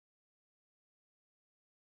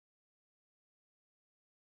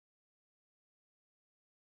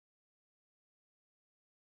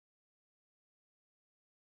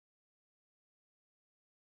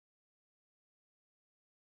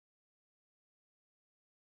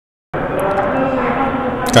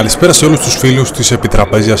Καλησπέρα σε όλους τους φίλους της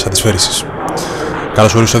επιτραπέζιας αντισφαίρησης.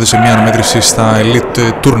 Καλώς ορίσατε σε μια αναμέτρηση στα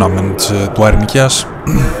Elite Tournament του Αρνικιάς.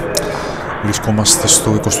 Βρισκόμαστε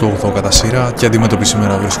στο 28ο κατά σειρά και αντιμέτωποι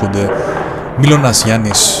σήμερα βρίσκονται Μίλωνας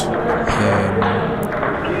Γιάννης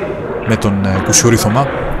με τον KOUSioris Θωμά.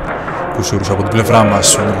 KOUSioris από την πλευρά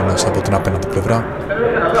μας, ο Μίλωνας από την απέναντι πλευρά.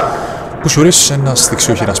 KOUSioris, ένας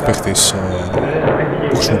δεξιόχειρας παίχτης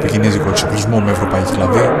που χρησιμοποιεί κινέζικο εξοπλισμό με ευρωπαϊκή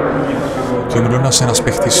κλαβή, και ο Μίλωνας ένας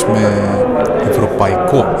παίχτης με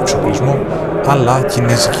ευρωπαϊκό εξοπλισμό αλλά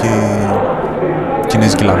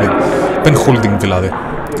κινέζικη λαβή, pen holding δηλαδή.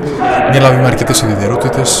 Μια λαβή με αρκετές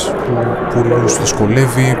ιδιαιτερότητες που πολλούς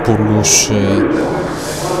δυσκολεύει, πολλούς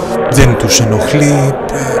δεν τους ενοχλεί.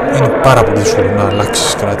 Είναι πάρα πολύ δύσκολο να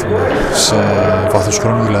αλλάξεις κράτημα σε βάθος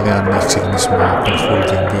χρόνου, δηλαδή αν έχει ξεκινήσει με pen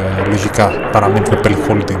holding, λογικά παραμένεις με pen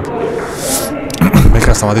holding μέχρι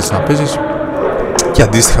να σταματήσεις να παίζεις, και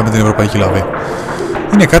αντίστοιχα με την ευρωπαϊκή λαβή.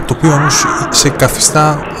 Είναι κάτι το οποίο όμως σε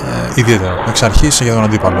καθιστά ιδιαίτερα εξ αρχής για τον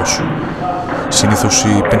αντίπαλο σου. Συνήθως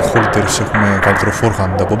οι pen holders έχουν καλύτερο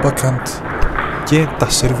forehand από backhand και τα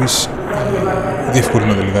service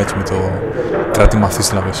διευκολύνονται λιγάκι με το κράτημα αυτής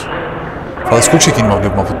της λαβής. Φανταστικό ξεκίνημα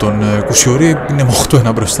βλέπουμε από τον KOUSioris, είναι με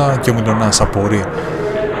 8-1 μπροστά και ο Μίλωνας απορεί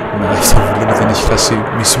με αυτό που βλέπετε, δεν έχει χάσει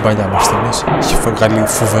μισή παλιά μέχρι στιγμής. Έχει βγάλει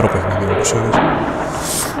φοβερό παιχνίδι ο KOUSioris.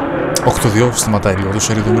 8-2, σταματάει λίγο το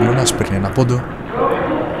σερί του Μίλωνας, παίρνει ένα πόντο.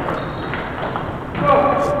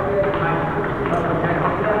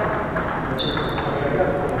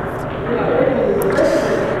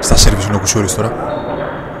 Στα σέρβις είναι ο KOUSioris τώρα,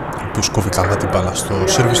 ο οποίος κόβει καλά την μπάλα στο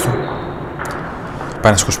σέρβις του.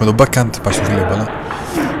 Πάει να σηκώσει με τον backhand, πάει στο φίλο η μπάλα.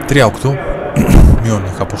 3-8,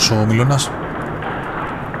 μειώνει κάπως ο Μίλωνας.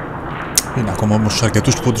 Είναι ακόμα όμως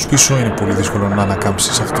αρκετούς πόντους πίσω, είναι πολύ δύσκολο να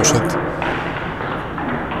ανακάμψει σε αυτό το σετ.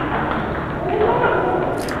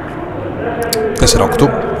 4-8,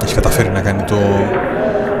 έχει καταφέρει να κάνει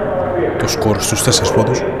το σκορ στους 4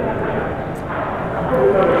 πόντους.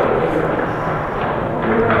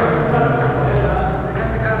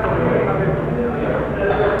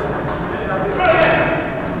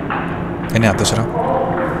 Είναι 9-4.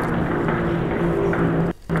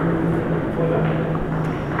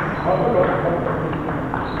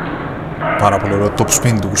 Πάρα πολύ ωραίο top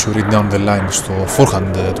spin του KOUSioris down the line στο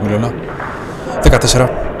forehand του Μίλωνα. 14.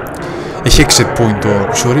 Έχει exit point ο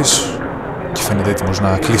KOUSioris και φαίνεται έτοιμος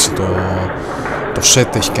να κλείσει το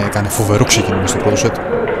set. Έχει κάνει φοβερό ξεκίνημα στο πρώτο set.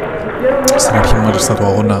 Στην αρχή μάλιστα του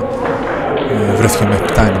αγώνα βρέθηκε με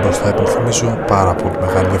 7-1 μπροστά, υπενθυμίζω. Πάρα πολύ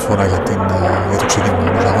μεγάλη διαφορά για το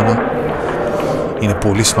ξεκίνημα του αγώνα. Είναι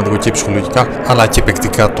πολύ σημαντικό και ψυχολογικά αλλά και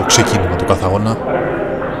παικτικά το ξεκίνημα του κάθε αγώνα.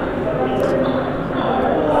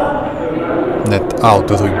 Net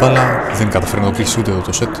out εδώ η μπάλα, δεν καταφέρει να το κλείσει ούτε εδώ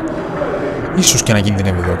το set. Ίσως και να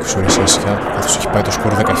κινδυνεύει εδώ ο KOUSioris ήσυχα, καθώς έχει πάει το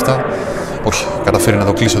σκορ 17. Όχι, καταφέρει να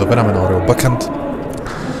το κλείσει εδώ πέρα με ένα ωραίο backhand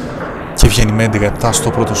και βγαίνει με 11-7 στο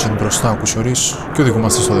πρώτο set μπροστά ο KOUSioris και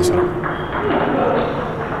οδηγούμαστε στο δεύτερο.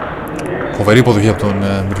 Φοβερή υποδοχή από τον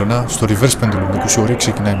Μίλωνα. Στο reverse pendulum του KOUSioris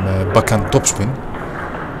ξεκινάει με backhand top spin.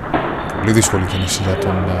 Πολύ δύσκολη κίνηση για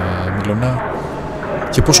τον Μίλωνα.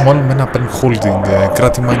 Και πόσο μάλλον με ένα pen holding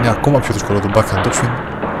κράτημα είναι ακόμα πιο δύσκολο το backhand top spin.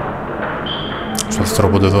 Στο δεύτερο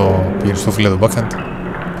πόντο εδώ πηγαίνει στο φιλέ το backhand.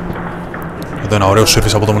 Εδώ ένα ωραίο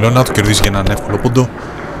service από τον Μίλωνα, του κερδίζει για έναν εύκολο πόντο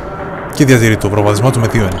και διατηρεί το προβάδισμά του με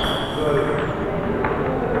 2-1.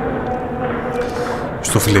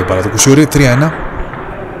 Στο φιλέ η μπάλα του KOUSioris, 3-1.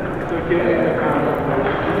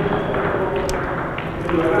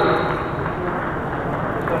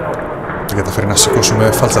 Και καταφέρει να σηκώσει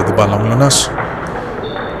με φάλτσα την μπάλα ο Μίλωνας.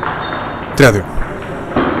 3-2.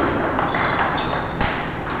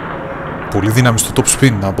 Πολύ δύναμη στο top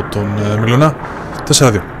spin από τον Μίλωνα.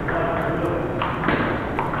 4-2.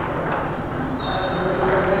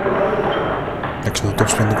 Έξω το top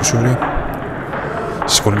spin του KOUSioris.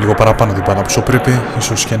 Σηκώνει λίγο παραπάνω την μπάλα από όσο πρέπει.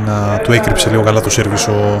 Ίσως και να του έκρυψε λίγο καλά το σέρβις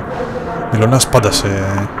ο Μίλωνας. Πάντα σε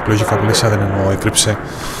λογικά πλαίσια, δεν εννοώ έκρυψε,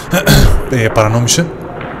 παρανόμησε.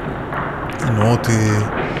 Εννοώ ότι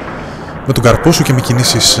με τον καρπό σου και με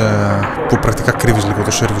κινήσεις που πρακτικά κρύβεις λίγο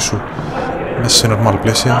το σέρβις σου μέσα σε normal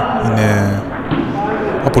πλαίσια, είναι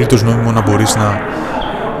απολύτως νόμιμο να μπορείς να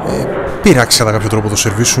πειράξεις κατά κάποιο τρόπο το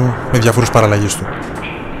σέρβις σου με διάφορες παραλλαγές του.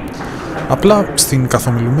 Απλά στην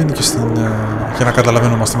καθομιλουμένη και για να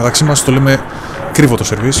καταλαβαίνομαστε μεταξύ μας, το λέμε κρύβω το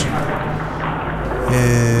σέρβις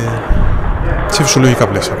σε φυσιολογικά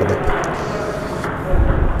πλαίσια πάντα.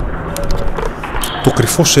 Το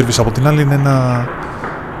κρυφό σέρβις από την άλλη είναι ένα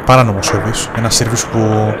παράνομο σέρβις, ένα σέρβις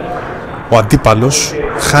που ο αντίπαλος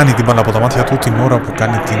χάνει την μπάλα από τα μάτια του την ώρα που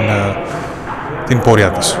κάνει την πορεία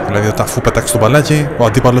της. Δηλαδή αφού πετάξει το μπαλάκι, ο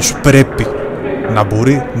αντίπαλος πρέπει να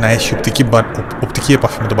μπορεί να έχει οπτική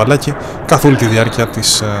επαφή με τον μπαλάκι καθ' όλη τη διάρκεια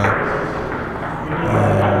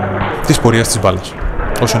της πορείας της μπάλας,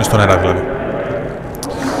 όσο είναι στον αέρα δηλαδή.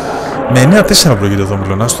 Με 9-4 προηγείται εδώ ο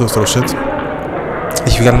Μιλονάς στο δεύτερο σετ.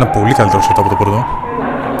 Έχει βγάλει ένα πολύ καλύτερο σετ από το πρώτο.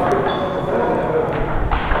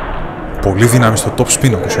 Πολύ δύναμη στο top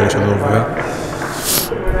spin ο KOUSioris εδώ βέβαια.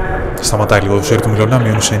 Σταματάει λίγο το σερί του Μιλονά,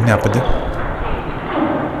 μειώνει σε 9-5.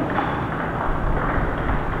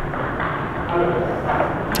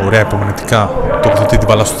 Ωραία υπομονετικά τοποθετεί την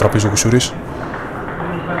μπάλα στο τραπέζι ο KOUSioris.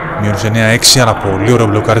 Μειώνει σε 9-6, αλλά πολύ ωραίο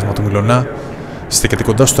μπλοκάρισμα του Μιλονά. Στέκεται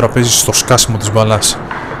κοντά στο τραπέζι στο σκάσιμο της μπάλας.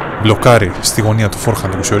 Μπλοκάρει στη γωνία του forehand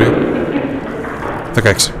του KOUSioris.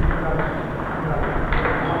 16.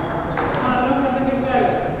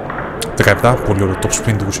 17, πολύ ωραίο top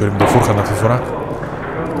spin του KOUSioris με το forehand αυτή τη φορά.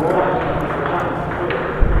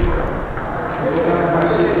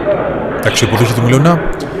 Εντάξει, η υποδοχή του Μιλονά.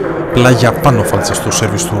 Πλάγια πάνω φάλτσα στο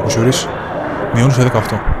σέρβις του KOUSioris. Μειώνει σε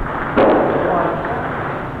 18.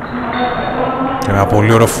 Και με ένα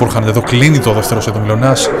πολύ ωραίο forehand εδώ κλείνει το δεύτερο σετ του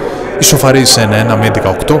Μιλονάς. Ισοφαρίζει σε 1-1 με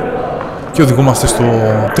 11-8. Και οδηγούμαστε στο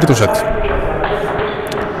τρίτο σετ.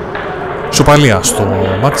 Ισοπαλία στο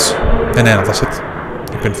μάτς. 1-1 τα σετ.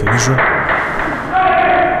 Υπενθυμίζω.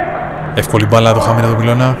 Εύκολη μπάλα εδώ χαμένα του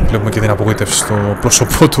Μιλονά. Βλέπουμε και την απογοήτευση στο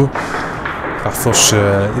πρόσωπό του. Καθώς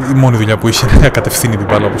η μόνη δουλειά που είχε είναι να κατευθύνει την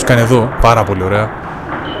μπάλα όπως κάνει εδώ. Πάρα πολύ ωραία.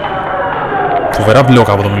 Φοβερά μπλοκ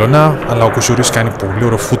από τον Μιλονά. Αλλά ο KOUSioris κάνει πολύ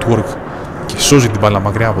ωραίο footwork και σώζει την μπάλα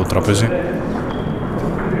μακριά από το τραπέζι.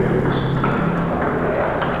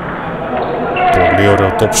 Πολύ ωραίο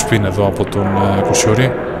top spin εδώ από τον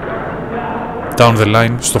KOUSioris. Down the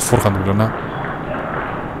line στο forehand του Μιλονά.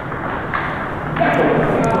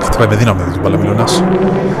 Χτυπάει με δύναμη εδώ την μπάλα Μιλονάς.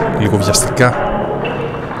 Λίγο βιαστικά.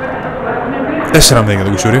 4-0 για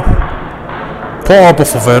τον KOUSioris. Πω από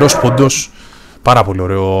φοβερός πόντος. Πάρα πολύ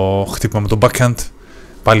ωραίο χτύπημα με τον backhand.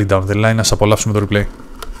 Πάλι down the line. Ας απολαύσουμε το replay.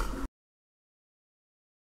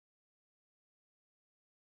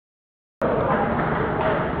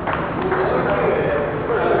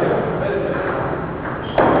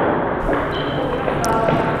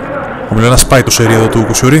 Ο Μιλονάς πάει το σερί εδώ του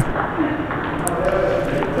KOUSioris.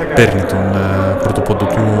 Παίρνει τον πρώτο πόντο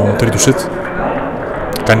του τρίτου σετ.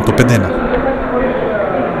 Κάνει το 5-1.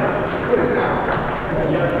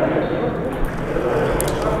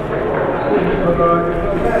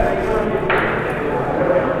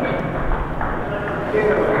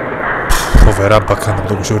 Φοβερά backhand από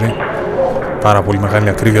τον KOUSioris. Πάρα πολύ μεγάλη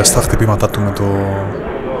ακρίβεια στα χτυπήματά του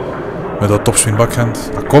με το top spin backhand.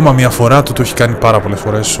 Ακόμα μια φορά το έχει κάνει πάρα πολλές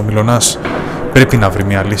φορές. Ο Μιλονάς πρέπει να βρει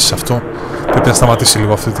μια λύση σε αυτό. Πρέπει να σταματήσει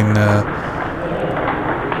λίγο αυτή την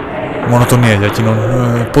μονοτονία για εκείνων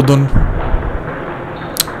πόντων.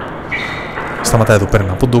 Σταματάει εδώ πέρα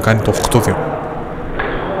ένα πόντο, κάνει το 8-2.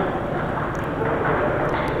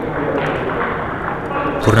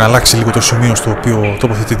 Μπορεί να αλλάξει λίγο το σημείο στο οποίο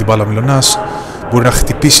τοποθετεί την μπάλα ο Μιλονάς. Μπορεί να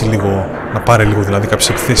χτυπήσει λίγο, να πάρει λίγο δηλαδή κάποιες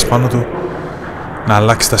επιθέσεις πάνω του. Να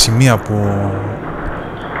αλλάξει τα σημεία που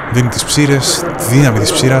δίνει τις ψήρες, τη δύναμη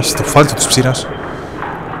της ψήρας, το φάλτο της ψήρας,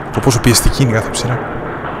 το πόσο πιεστική είναι κάθε ψήρα.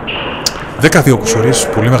 12 KOUSioris,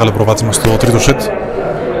 πολύ μεγάλο προβάδισμα στο τρίτο σετ.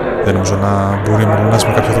 Δεν νομίζω να μπορεί ο Μιλονάς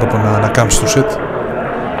με κάποιο τρόπο να ανακάμψει το σετ.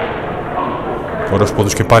 Ωραίος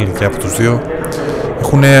πόντος και πάλι και από τους δύο.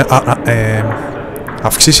 Έχουν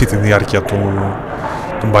αυξήσει τη διάρκεια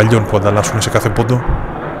των παλιών που ανταλλάσσουν σε κάθε πόντο.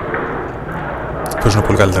 Παίζουν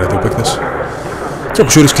πολύ καλύτερα οι δύο παίκτες. Και ο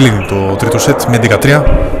KOUSioris κλείνει το τρίτο σετ με 11-3.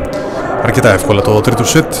 Αρκετά εύκολα το τρίτο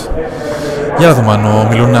σετ. Για να δούμε αν ο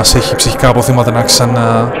Μιλονάς έχει ψυχικά αποθέματα να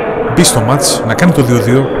ξαναμπεί στο μάτς, να κάνει το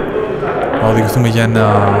 2-2. Να οδηγηθούμε για ένα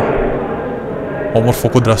όμορφο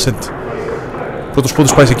κόντρα σετ. Πρώτος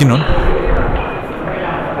πόντος πάει σε εκείνον.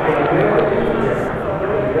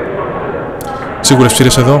 Σίγουρες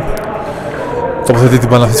ψήρες εδώ. Τοποθετεί την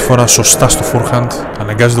μπάλα αυτή τη φορά σωστά στο forehand.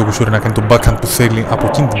 Αναγκάζει τον KOUSioris να κάνει τον backhand που θέλει από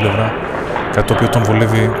εκείνη την πλευρά. Κάτι το οποίο τον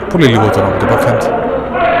βολεύει πολύ λιγότερο από το backhand.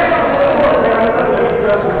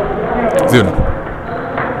 2-1.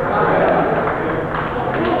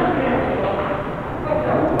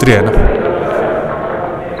 Τρία-ένα.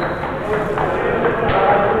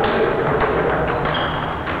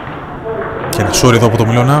 Και ένα σόρι εδώ από το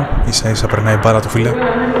Μιλονά. Ίσα ίσα περνάει μπάλα το φίλε.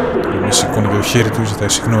 Με σηκώνει και το χέρι του, ζητάει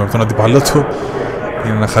συγγνώμη από τον αντίπαλό του.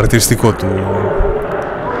 Είναι ένα χαρακτηριστικό του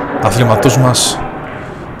αθλήματός μας.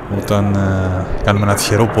 Όταν κάνουμε ένα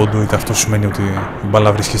τυχερό πόντο, είτε αυτό σημαίνει ότι η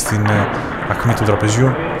μπάλα βρίσκει στην ακμή του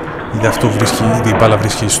τραπεζιού, είτε η μπάλα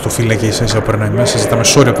βρίσκει στο φύλλα και ίσα ίσα περνάει μέσα. Ζητάμε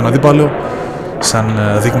σόρι από τον αντίπαλο, σαν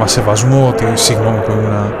δείγμα σεβασμού, ότι συγγνώμη που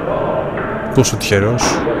ήμουν τόσο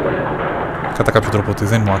τυχερός. Κατά κάποιο τρόπο ότι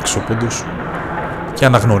δεν μου άξιζε ο πόντος. και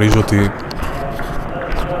αναγνωρίζω ότι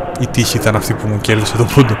η τύχη ήταν αυτή που μου κέρδισε το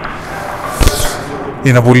πόντο.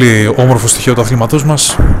 Είναι ένα πολύ όμορφο στοιχείο του αθλήματός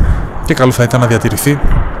μας και καλό θα ήταν να διατηρηθεί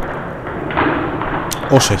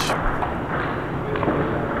όσο έχει.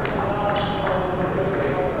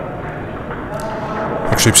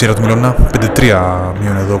 Έξω η ψήρα του Μιλώνα, 5-3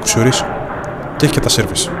 μείον εδώ ο KOUSioris και έχει και τα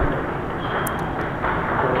σέρβις.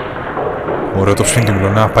 Ωραίο το σπίτι του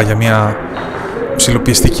Μιλώνα, πάει για μια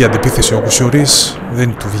ψιλοπιεστική αντεπίθεση ο KOUSioris,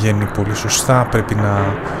 δεν του βγαίνει πολύ σωστά, πρέπει να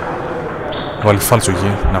βάλει φάλτσο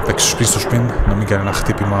εκεί, να παίξει σπίτι στο σπιν, να μην κάνει ένα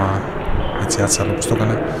χτύπημα έτσι άτσαλο όπως το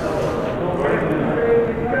έκανε.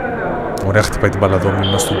 Ωραία χτυπάει την μπάλα εδώ ο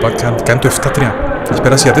Μιλώνας στο backhand, κάνει το 7-3, έχει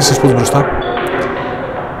περάσει για 4 πόντους μπροστά.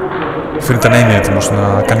 Φαίνεται να είναι έτοιμος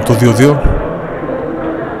να κάνει το 2-2.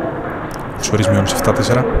 KOUSioris μειώνει σε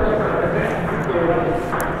 7-4.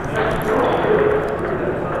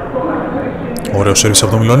 Ωραίο σέρβις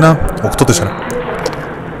από τον Μιλώνα, 8-4.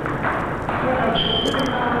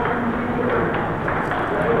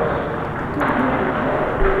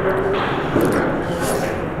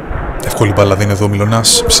 Εύκολη μπάλα δίνει εδώ ο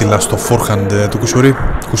Μιλώνας, ψηλά στο forehand του KOUSioris.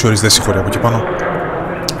 KOUSioris δεν συγχωρεί από εκεί πάνω.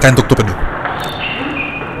 Κάνει το 8-5.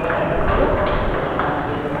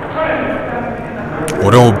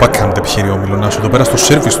 Ωραίο backhand επιχείρει ο Μιλώνας εδώ πέρα στο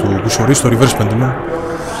service του KOUSioris, στο reverse pendulum.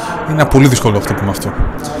 Είναι ένα πολύ δύσκολο χτύπημα αυτό.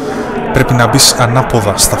 Πρέπει να μπεις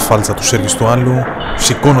ανάποδα στα φάλτσα του service του άλλου,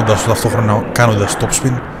 σηκώνοντας το ταυτόχρονα κάνοντας top spin.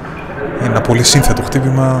 Είναι ένα πολύ σύνθετο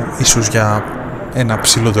χτύπημα, ίσως για ένα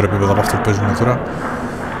ψηλότερο επίπεδο από αυτό που παίζουμε τώρα.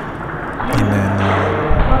 Είναι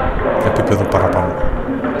ένα επίπεδο παραπάνω.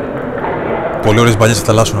 Πολύ ωραίες μπαλιές θα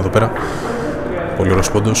ταλάσσουν εδώ πέρα. Πολύ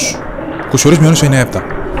ωραίος πόντος. KOUSioris μειώνει σε 9-7.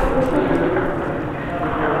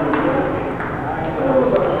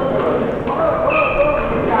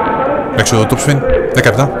 Έξω εδώ top spin,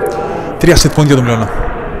 17. 3 set point για τον Μιλώνα.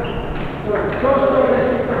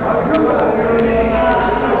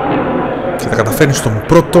 Και τα καταφέρνει στον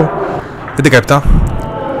πρώτο, 11-7.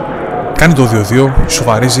 Κάνει το 2-2,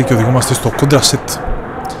 σοβαρίζει και οδηγούμαστε στο contra set.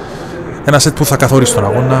 Ένα set που θα καθορίσει τον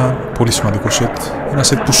αγώνα, πολύ σημαντικό set. Ένα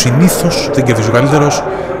set που συνήθως δεν κερδίζει ο καλύτερος,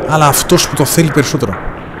 αλλά αυτός που το θέλει περισσότερο.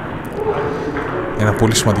 Ένα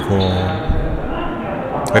πολύ σημαντικό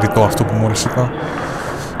ρητό αυτό που μόλις είπα.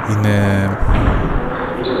 Είναι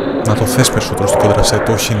να το θες περισσότερο στο contra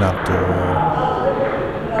set, όχι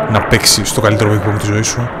να παίξεις το καλύτερο ping-pong της ζωής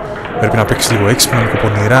σου. Πρέπει να παίξεις λίγο έξυπνα, λίγο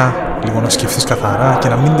πονηρά, λίγο να σκεφτείς καθαρά και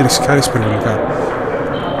να μην ρισκάρεις υπερβολικά.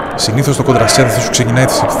 Συνήθως το contra set αυτός που ξεκινάει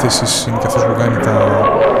τις επιθέσεις είναι και αυτός που κάνει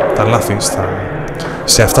τα λάθη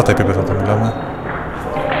σε αυτά τα επίπεδα όταν μιλάμε.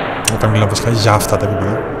 Όταν μιλάμε βασικά για αυτά τα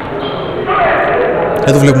επίπεδα.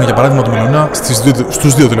 Εδώ βλέπουμε για παράδειγμα τον Μιλώνα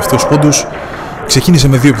στους δύο τελευταίους πόντους. Ξεκίνησε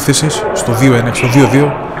με 2 επιθέσεις, στο 2-1 και στο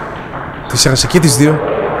 2-2. Τις έχασε και τις 2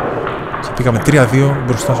 και πήγαμε 3-2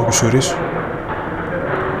 μπροστά στο KOUSioris.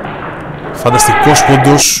 Φανταστικός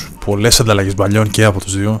πόντος, πολλές ανταλλαγές μπαλιών και από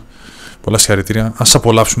τους δύο. Πολλά συγχαρητήρια. Ας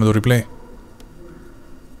απολαύσουμε το replay.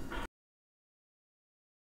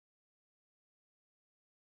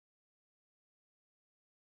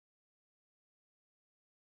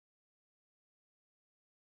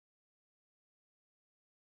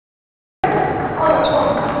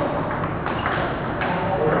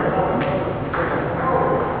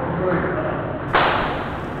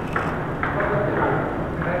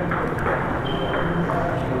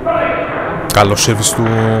 Καλό σέρβις του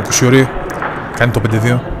KOUSioris, κάνει το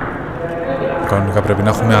 5-2. Κανονικά πρέπει να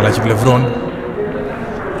έχουμε αλλαγή πλευρών.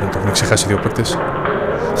 Δεν το έχουν ξεχάσει οι δύο παίκτες.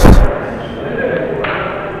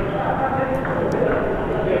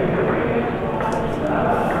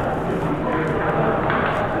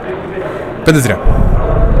 «5-3».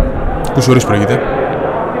 KOUSioris προηγείται.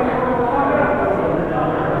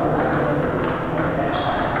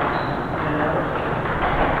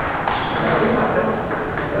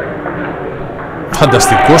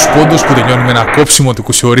 Φανταστικός πόντος που τελειώνει με ένα κόψιμο του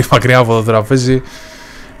KOUSioris μακριά από το τραπέζι.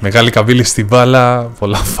 Μεγάλη καμπύλη στην μπάλα.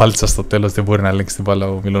 Πολλά φάλτσα στο τέλος. Δεν μπορεί να ελέγξει την μπάλα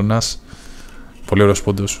ο Μιλώνας. Πολύ ωραίος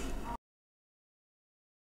πόντος.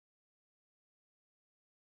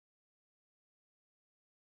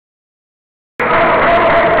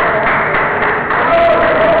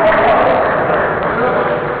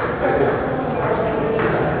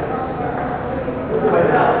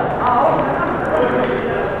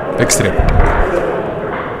 Έξτρια.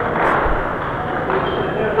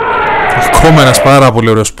 Ακόμα ένας πάρα πολύ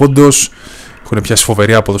ωραίος πόντος. Έχουν πιάσει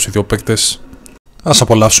φοβερή απόδοση οι δύο παίκτες. Ας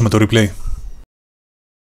απολαύσουμε το replay.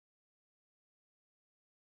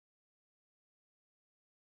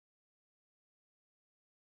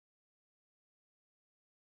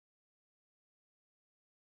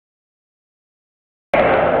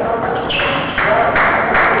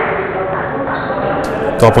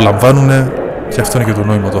 το απολαμβάνουν και αυτό είναι και το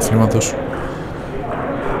νόημα του αθλήματος.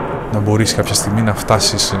 Να μπορείς κάποια στιγμή να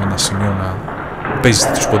φτάσεις σε ένα σημείο να παίζεις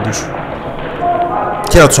τέτοιους πόντους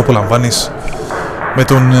και να τους απολαμβάνεις με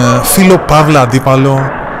τον φίλο Παύλα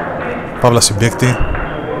αντίπαλο, Παύλα συμπαίκτη.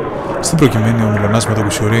 Στην προκειμένη ο Μιλονάς με τον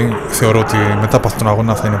KOUSioris θεωρώ ότι μετά από αυτόν τον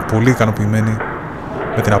αγώνα θα είναι πολύ ικανοποιημένοι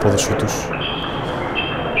με την απόδοσή τους.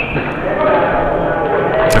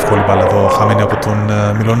 Εύκολη μπάλα εδώ, χαμένη από τον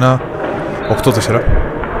Μιλονά. 8-4.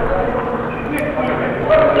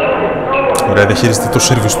 Ωραία, διαχειρίζεται το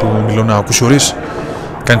σέρβις του Μιλονά ο KOUSioris.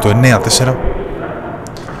 Κάνει το 9-4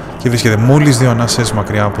 και βρίσκεται μόλις 2 ανάσες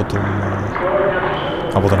μακριά από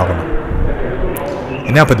τον αγώνα.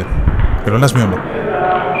 9-5. Μιλονάς μειώνει.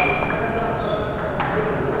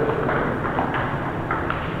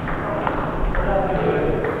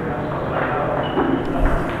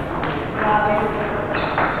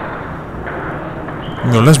 Ο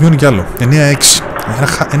Μιλονάς μειώνει κι άλλο. 9-6.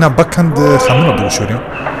 Ένα backhand χαμένο από τον KOUSioris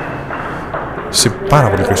σε πάρα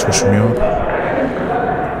πολύ κρίσιμο σημείο.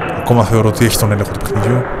 Ακόμα θεωρώ ότι έχει τον έλεγχο του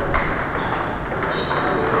παιχνιδιού.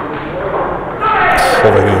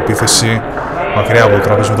 Φοβερή επίθεση. Μακριά από το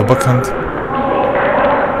τραπέζι με τον backhand.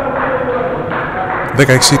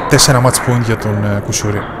 16-4 match point για τον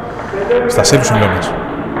KOUSioris. Στα σέρβις ο Μιλονάς.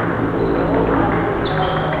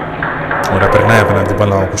 Ωραία, περνάει απέναντι την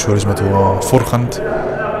μπάλα ο KOUSioris με το forehand.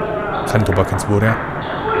 Χάνει το backhand στην πορεία.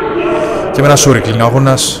 Και με ένα σόρι κλείνει ο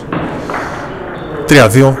αγώνας.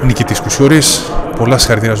 3-2, νικητής KOUSioris. Πολλά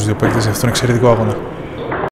συγχαρητήρια στους δύο παίκτες για αυτόν τον εξαιρετικό αγώνα.